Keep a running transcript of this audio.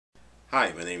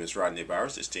Hi, my name is Rodney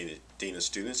Bowers, the Dean of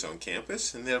Students on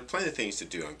campus, and there are plenty of things to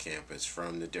do on campus,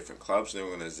 from the different clubs and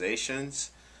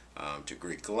organizations, to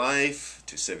Greek life,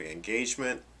 to civic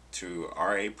engagement, to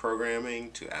RA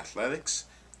programming, to athletics.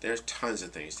 There's tons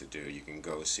of things to do. You can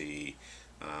go see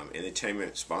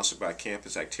entertainment sponsored by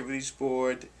Campus Activities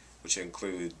Board, which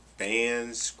include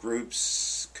bands,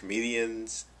 groups,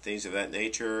 comedians, things of that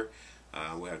nature.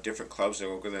 We have different clubs and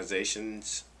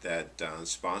organizations that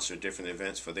sponsor different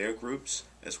events for their groups,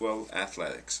 as well as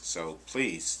athletics. So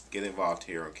please get involved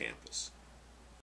here on campus.